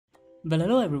Well,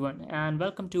 hello everyone and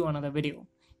welcome to another video.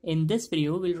 In this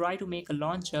video, we'll try to make a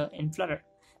launcher in Flutter.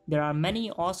 There are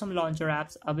many awesome launcher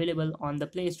apps available on the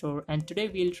Play Store and today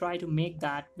we'll try to make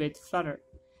that with Flutter.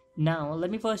 Now,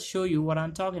 let me first show you what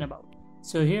I'm talking about.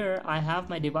 So here I have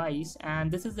my device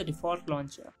and this is the default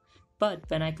launcher. But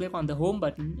when I click on the home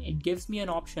button, it gives me an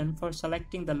option for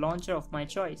selecting the launcher of my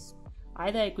choice.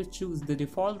 Either I could choose the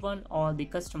default one or the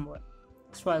custom one.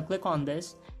 So I'll click on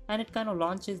this and it kind of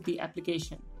launches the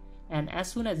application. And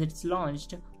as soon as it's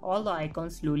launched, all the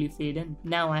icons slowly fade in.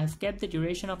 Now I have kept the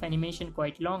duration of animation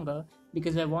quite longer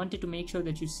because I wanted to make sure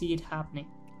that you see it happening.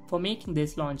 For making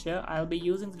this launcher, I'll be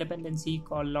using the dependency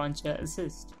called launcher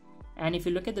assist. And if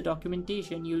you look at the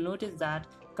documentation, you'll notice that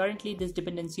currently this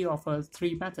dependency offers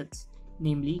three methods,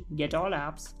 namely get all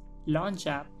apps, launch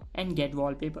app, and get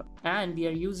wallpaper. And we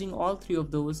are using all three of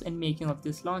those in making of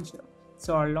this launcher.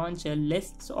 So our launcher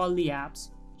lists all the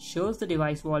apps, shows the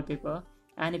device wallpaper,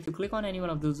 and if you click on any one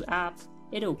of those apps,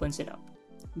 it opens it up.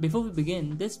 Before we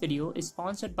begin, this video is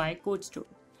sponsored by Codestore.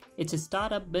 It's a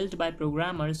startup built by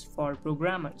programmers for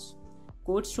programmers.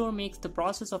 Codestore makes the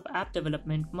process of app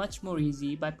development much more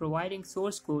easy by providing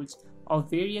source codes of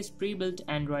various pre-built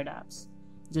Android apps.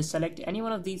 Just select any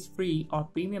one of these free or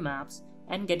premium apps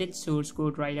and get its source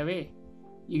code right away.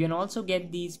 You can also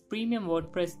get these premium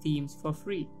WordPress themes for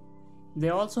free. They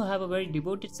also have a very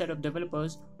devoted set of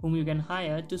developers whom you can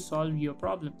hire to solve your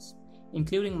problems,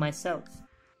 including myself.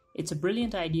 It's a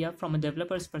brilliant idea from a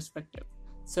developer's perspective,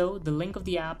 so the link of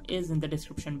the app is in the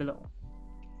description below.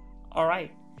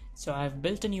 Alright, so I have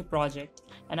built a new project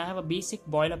and I have a basic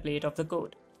boilerplate of the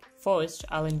code. First,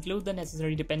 I'll include the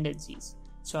necessary dependencies.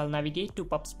 So I'll navigate to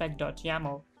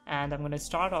pubspec.yaml and I'm going to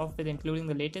start off with including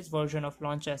the latest version of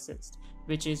Launcher Assist,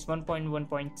 which is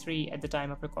 1.1.3 at the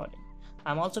time of recording.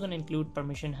 I'm also going to include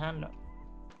permission handler.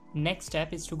 Next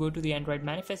step is to go to the Android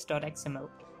manifest.xml.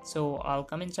 So I'll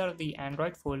come inside of the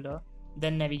Android folder,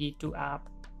 then navigate to app,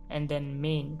 and then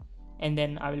main, and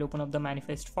then I will open up the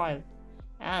manifest file.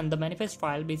 And the manifest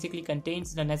file basically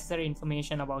contains the necessary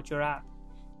information about your app.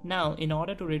 Now, in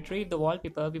order to retrieve the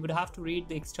wallpaper, we would have to read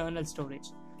the external storage.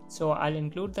 So I'll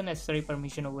include the necessary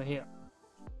permission over here.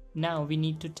 Now we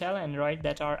need to tell Android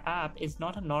that our app is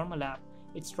not a normal app,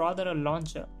 it's rather a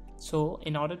launcher. So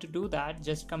in order to do that,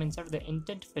 just come inside of the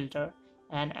intent filter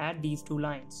and add these two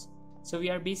lines. So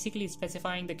we are basically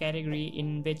specifying the category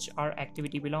in which our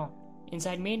activity belongs.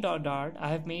 Inside main.dart, I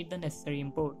have made the necessary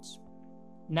imports.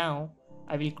 Now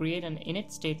I will create an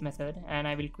init state method and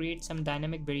I will create some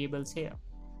dynamic variables here,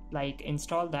 like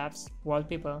installed apps,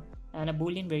 wallpaper, and a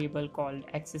boolean variable called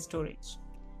access storage.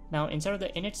 Now inside of the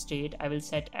init state, I will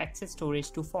set access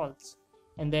storage to false.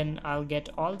 And then I'll get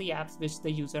all the apps which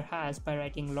the user has by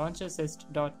writing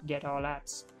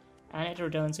launcherassist.getAllApps, and it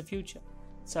returns a future.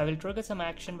 So I will trigger some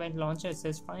action when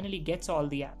launcherassist finally gets all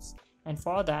the apps, and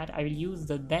for that I will use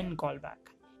the then callback,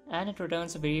 and it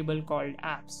returns a variable called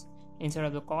apps. Instead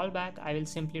of the callback, I will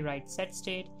simply write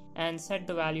setState and set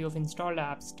the value of installed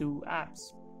apps to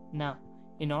apps. Now,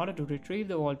 in order to retrieve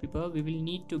the wallpaper, we will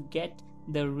need to get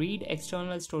the read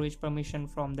external storage permission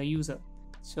from the user.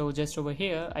 So just over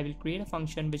here, I will create a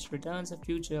function which returns a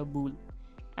future bool,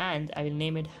 and I will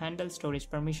name it handle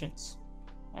storage permissions,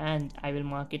 and I will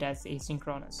mark it as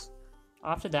asynchronous.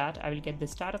 After that, I will get the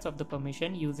status of the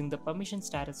permission using the permission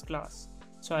status class.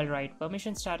 So I'll write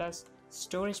permission status,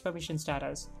 storage permission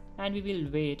status, and we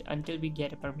will wait until we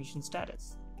get a permission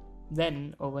status.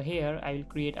 Then over here, I will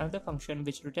create another function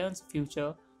which returns a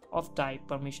future of type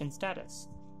permission status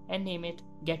and name it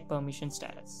get permission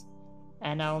status.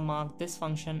 And I'll mark this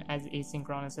function as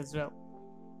asynchronous as well.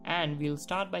 And we'll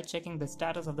start by checking the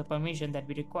status of the permission that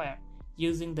we require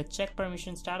using the check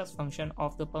permission status function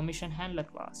of the permission handler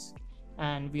class.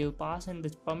 And we'll pass in the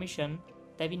permission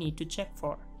that we need to check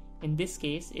for. In this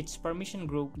case, it's permission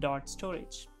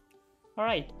group.storage.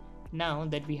 Alright, now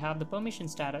that we have the permission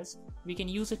status, we can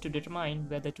use it to determine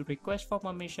whether to request for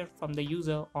permission from the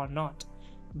user or not.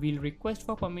 We'll request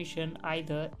for permission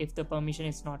either if the permission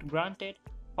is not granted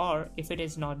or if it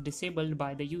is not disabled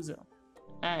by the user.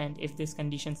 And if this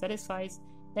condition satisfies,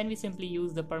 then we simply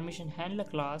use the permission handler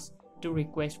class to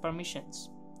request permissions.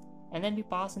 And then we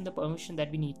pass in the permission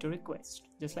that we need to request,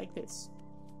 just like this.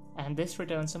 And this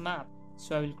returns a map.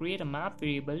 So I will create a map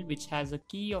variable which has a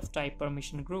key of type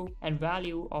permission group and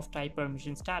value of type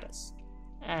permission status.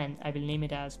 And I will name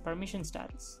it as permission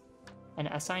status and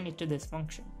assign it to this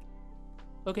function.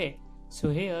 Okay, so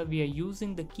here we are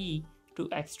using the key to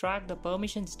extract the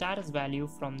permission status value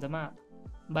from the map.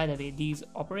 By the way, these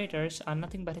operators are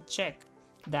nothing but a check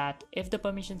that if the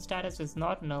permission status is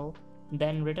not null,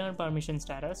 then return permission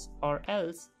status, or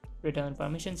else return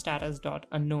permission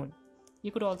status.unknown.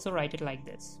 You could also write it like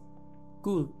this.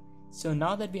 Cool. So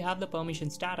now that we have the permission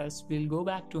status, we'll go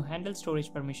back to handle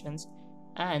storage permissions,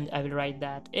 and I will write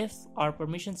that if our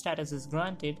permission status is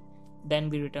granted, then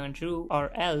we return true,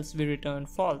 or else we return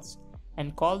false,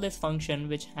 and call this function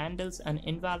which handles an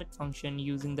invalid function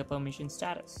using the permission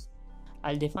status.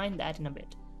 I'll define that in a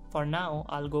bit. For now,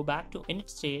 I'll go back to init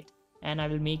state and I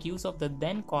will make use of the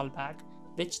then callback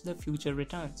which the future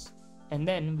returns, and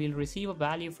then we'll receive a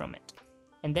value from it,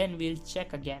 and then we'll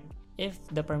check again. If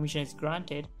the permission is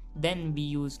granted, then we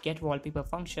use getWallpaper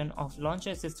function of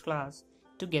launcherAssist class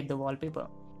to get the wallpaper,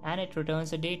 and it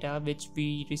returns the data which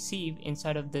we receive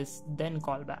inside of this then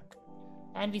callback,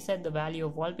 and we set the value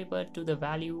of wallpaper to the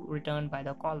value returned by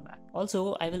the callback.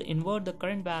 Also, I will invert the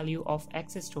current value of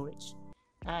access storage,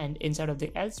 and inside of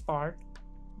the else part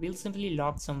we'll simply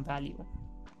log some value.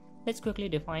 Let's quickly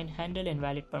define handle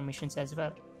invalid permissions as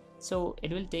well. So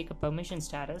it will take a permission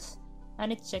status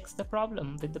and it checks the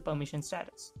problem with the permission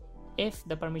status. If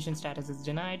the permission status is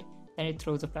denied, then it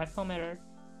throws a platform error,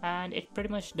 and it pretty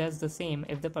much does the same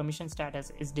if the permission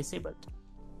status is disabled.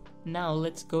 Now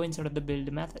let's go inside of the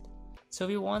build method. So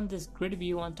we want this grid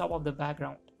view on top of the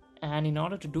background, and in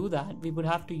order to do that we would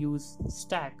have to use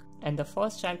stack, and the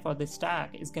first child for this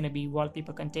stack is going to be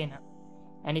wallpaper container,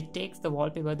 and it takes the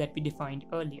wallpaper that we defined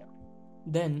earlier.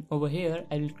 Then over here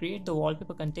I will create the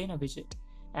wallpaper container widget,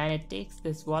 and it takes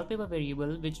this wallpaper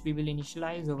variable which we will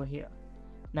initialize over here.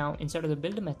 Now inside of the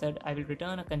build method I will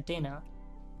return a container,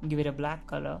 give it a black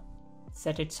color,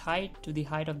 set its height to the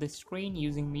height of the screen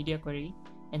using media query,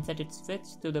 and set its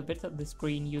width to the width of the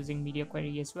screen using media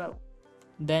query as well.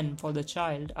 Then for the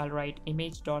child I'll write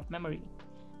image.memory,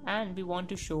 and we want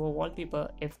to show a wallpaper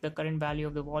if the current value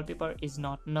of the wallpaper is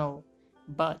not null,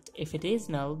 but if it is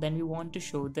null then we want to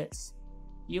show this.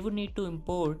 You would need to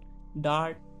import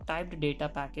Dart typed data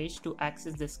package to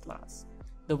access this class.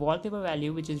 The wallpaper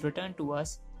value which is returned to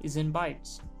us is in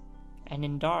bytes, and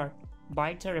in Dart,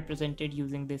 bytes are represented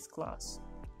using this class.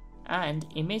 And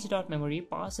image.memory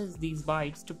passes these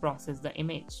bytes to process the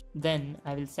image. Then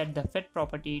I will set the fit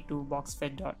property to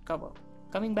boxfit.cover.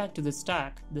 Coming back to the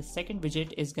stack, the second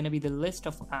widget is going to be the list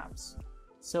of apps.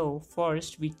 So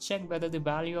first we check whether the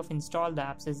value of installed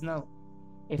apps is null.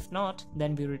 If not,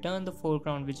 then we return the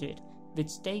foreground widget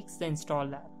which takes the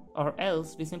installed app, or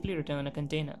else we simply return a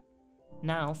container.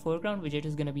 Now foreground widget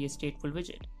is going to be a stateful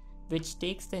widget which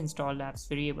takes the installed apps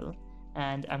variable,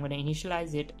 and I'm going to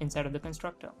initialize it inside of the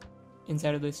constructor.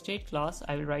 Inside of the state class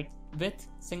I will write with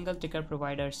single ticker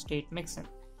provider state mixin,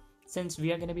 since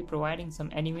we are going to be providing some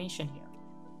animation here.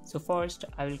 So first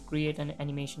I will create an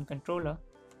animation controller,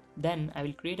 then I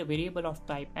will create a variable of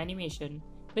type animation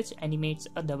which animates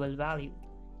a double value,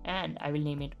 and I will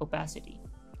name it opacity.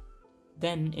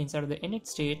 Then inside of the init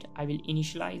state I will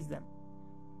initialize them.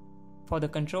 For the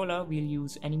controller we'll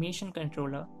use animation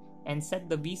controller and set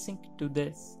the vsync to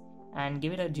this and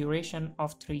give it a duration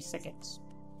of 3 seconds.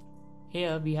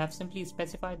 Here we have simply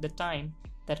specified the time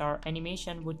that our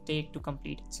animation would take to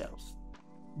complete itself.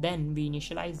 Then we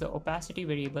initialize the opacity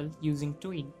variable using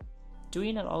tween.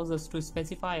 Tween allows us to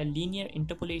specify a linear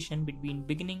interpolation between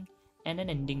beginning and an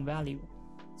ending value.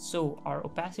 So our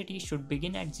opacity should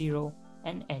begin at 0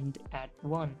 and end at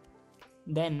 1.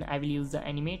 Then I will use the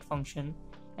animate function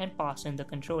and pass in the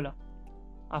controller.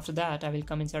 After that I will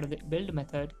come inside of the build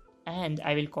method and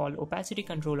I will call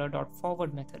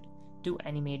opacityController.forward method to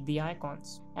animate the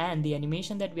icons. And the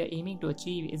animation that we are aiming to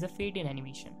achieve is a fade in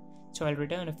animation. So I'll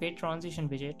return a fade transition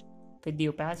widget with the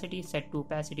opacity set to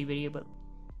opacity variable.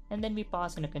 And then we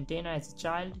pass in a container as a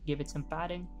child, give it some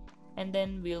padding, and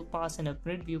then we'll pass in a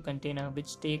grid view container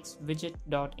which takes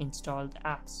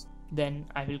widget.installed_apps. Then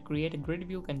I will create a grid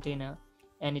view container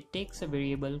and it takes a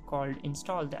variable called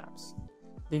installed apps.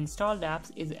 The installed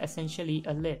apps is essentially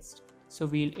a list, so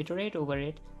we'll iterate over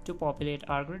it to populate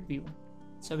our grid view.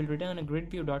 So we'll return a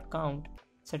gridview.count,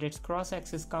 set its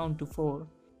cross-axis count to 4,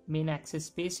 main axis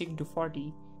spacing to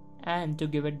 40, and to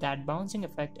give it that bouncing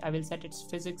effect I will set its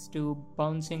physics to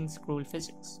bouncing scroll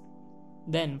physics.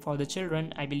 Then for the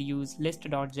children I will use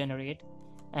list.generate,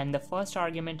 and the first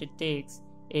argument it takes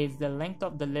is the length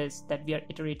of the list that we are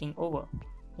iterating over.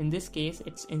 In this case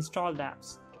it's installed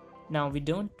apps. Now we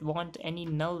don't want any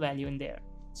null value in there,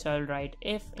 so I'll write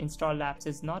if installed apps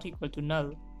is not equal to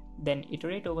null, then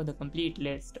iterate over the complete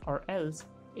list, or else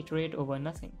iterate over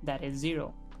nothing, that is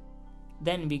 0.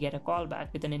 Then we get a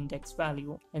callback with an index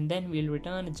value, and then we'll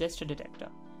return a gesture detector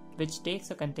which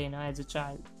takes a container as a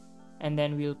child, and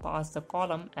then we'll pass the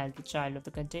column as the child of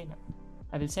the container.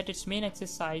 I will set its main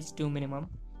axis size to minimum,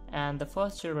 and the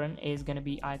first children is going to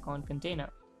be icon container,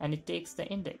 and it takes the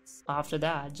index. After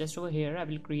that, just over here I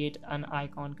will create an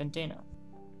icon container.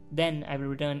 Then I will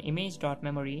return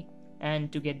image.memory,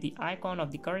 and to get the icon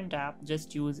of the current app,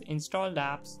 just use installed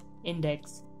apps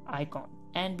index icon.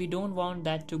 And we don't want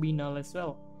that to be null as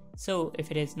well. So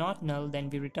if it is not null, then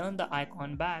we return the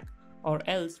icon back, or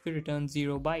else we return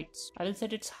 0 bytes. I will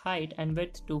set its height and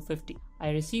width to 50. I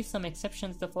received some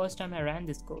exceptions the first time I ran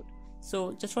this code.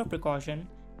 So just for precaution,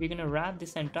 we're going to wrap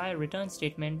this entire return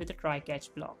statement with a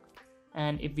try-catch block.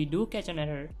 And if we do catch an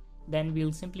error, then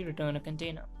we'll simply return a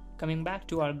container. Coming back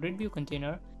to our gridview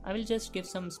container, I will just give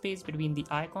some space between the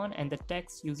icon and the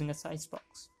text using a size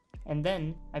box. And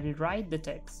then I will write the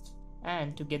text,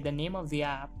 and to get the name of the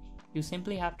app, you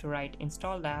simply have to write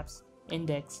installed apps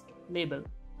index label.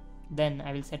 Then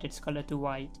I will set its color to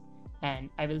white, and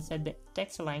I will set the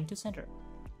text align to center.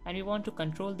 And we want to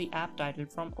control the app title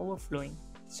from overflowing,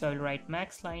 so I will write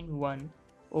max line 1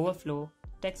 overflow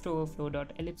text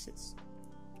overflow.ellipsis.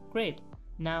 Great.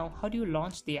 Now how do you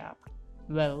launch the app?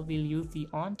 Well, we'll use the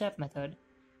onTap method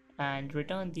and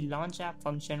return the launch app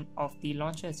function of the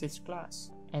launcher assist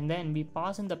class, and then we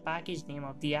pass in the package name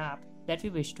of the app that we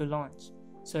wish to launch.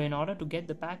 So in order to get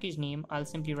the package name, I'll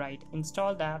simply write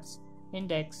installed apps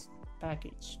index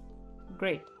package.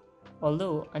 Great.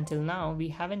 Although until now we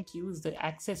haven't used the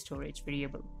access storage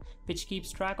variable, which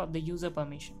keeps track of the user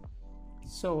permission.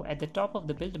 So at the top of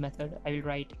the build method, I will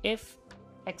write if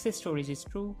access storage is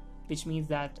true, which means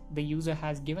that the user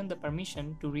has given the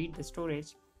permission to read the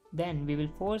storage, then we will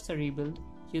force a rebuild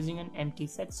using an empty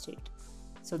set state,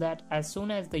 so that as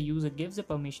soon as the user gives the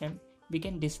permission, we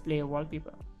can display a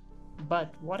wallpaper.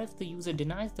 But what if the user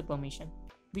denies the permission?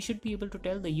 We should be able to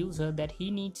tell the user that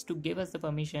he needs to give us the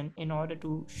permission in order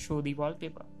to show the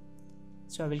wallpaper.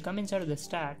 So I will come inside of the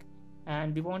stack,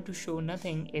 and we want to show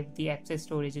nothing if the access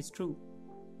storage is true.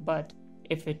 But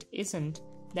if it isn't,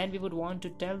 then we would want to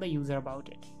tell the user about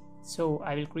it. So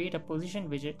I will create a position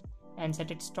widget and set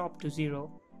its top to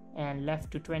 0 and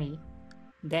left to 20.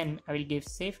 Then I will give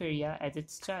safe area as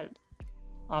its child.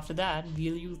 After that,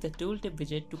 we'll use the tooltip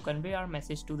widget to convey our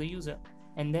message to the user.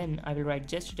 And then I will write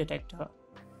gesture detector,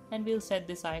 and we'll set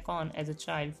this icon as a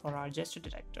child for our gesture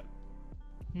detector.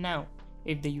 Now,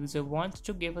 if the user wants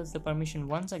to give us the permission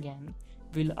once again,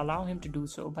 we'll allow him to do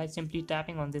so by simply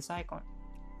tapping on this icon.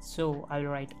 So I'll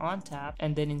write onTap,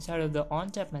 and then inside of the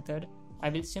onTap method, I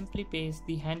will simply paste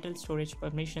the handle storage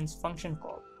permissions function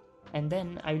call. And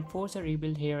then I will force a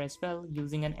rebuild here as well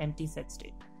using an empty set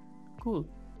state. Cool.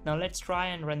 Now let's try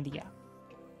and run the app.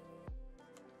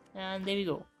 And there we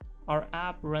go. Our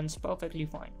app runs perfectly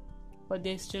fine. But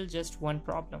there's still just one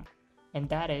problem. And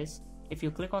that is, if you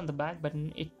click on the back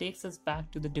button, it takes us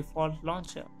back to the default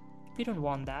launcher. We don't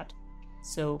want that.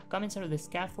 So come inside of the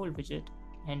scaffold widget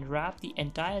and wrap the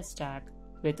entire stack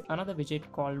with another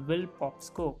widget called will pop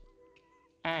scope.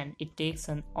 And it takes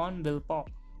an on will pop,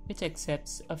 which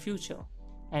accepts a future.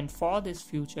 And for this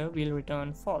future, we'll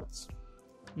return false.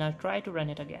 Now try to run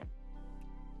it again.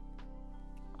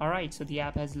 Alright, so the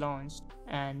app has launched,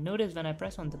 and notice when I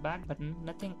press on the back button,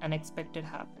 nothing unexpected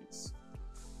happens.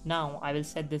 Now I will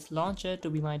set this launcher to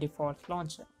be my default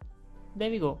launcher. There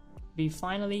we go. We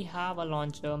finally have a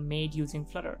launcher made using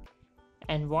Flutter.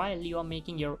 And while you are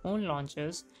making your own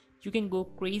launchers, you can go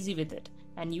crazy with it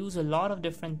and use a lot of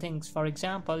different things. For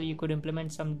example, you could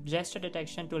implement some gesture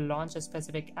detection to launch a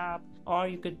specific app, or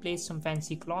you could place some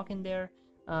fancy clock in there,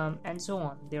 and so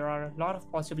on. There are a lot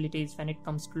of possibilities when it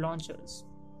comes to launchers.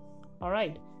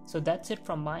 Alright, so that's it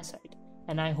from my side,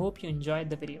 and I hope you enjoyed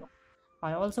the video.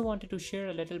 I also wanted to share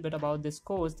a little bit about this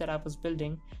course that I was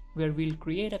building, where we'll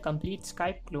create a complete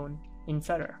Skype clone in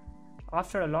Flutter.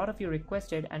 After a lot of you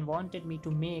requested and wanted me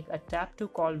to make a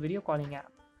tap-to-call video calling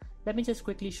app, let me just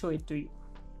quickly show it to you.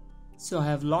 So I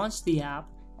have launched the app,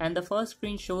 and the first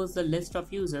screen shows the list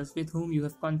of users with whom you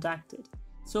have contacted.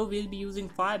 So we'll be using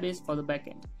Firebase for the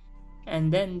backend.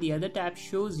 And then the other tab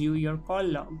shows you your call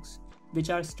logs, which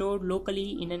are stored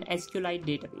locally in an SQLite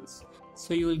database.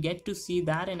 So you will get to see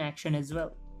that in action as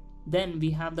well. Then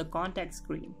we have the contact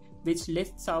screen, which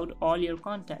lists out all your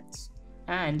contacts.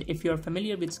 And if you're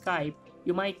familiar with Skype,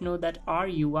 you might know that our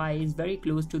UI is very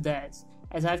close to theirs,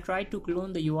 as I've tried to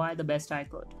clone the UI the best I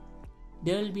could.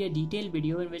 There will be a detailed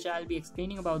video in which I'll be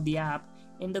explaining about the app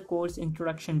in the course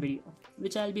introduction video,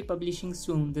 which I'll be publishing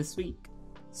soon this week.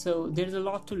 So there's a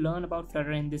lot to learn about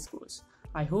Flutter in this course.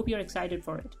 I hope you're excited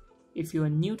for it. If you are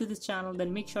new to this channel,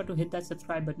 then make sure to hit that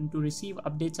subscribe button to receive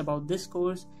updates about this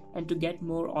course and to get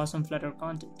more awesome Flutter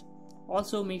content.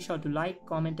 Also, make sure to like,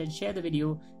 comment and share the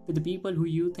video with the people who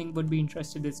you think would be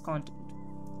interested in this content.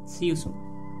 See you soon.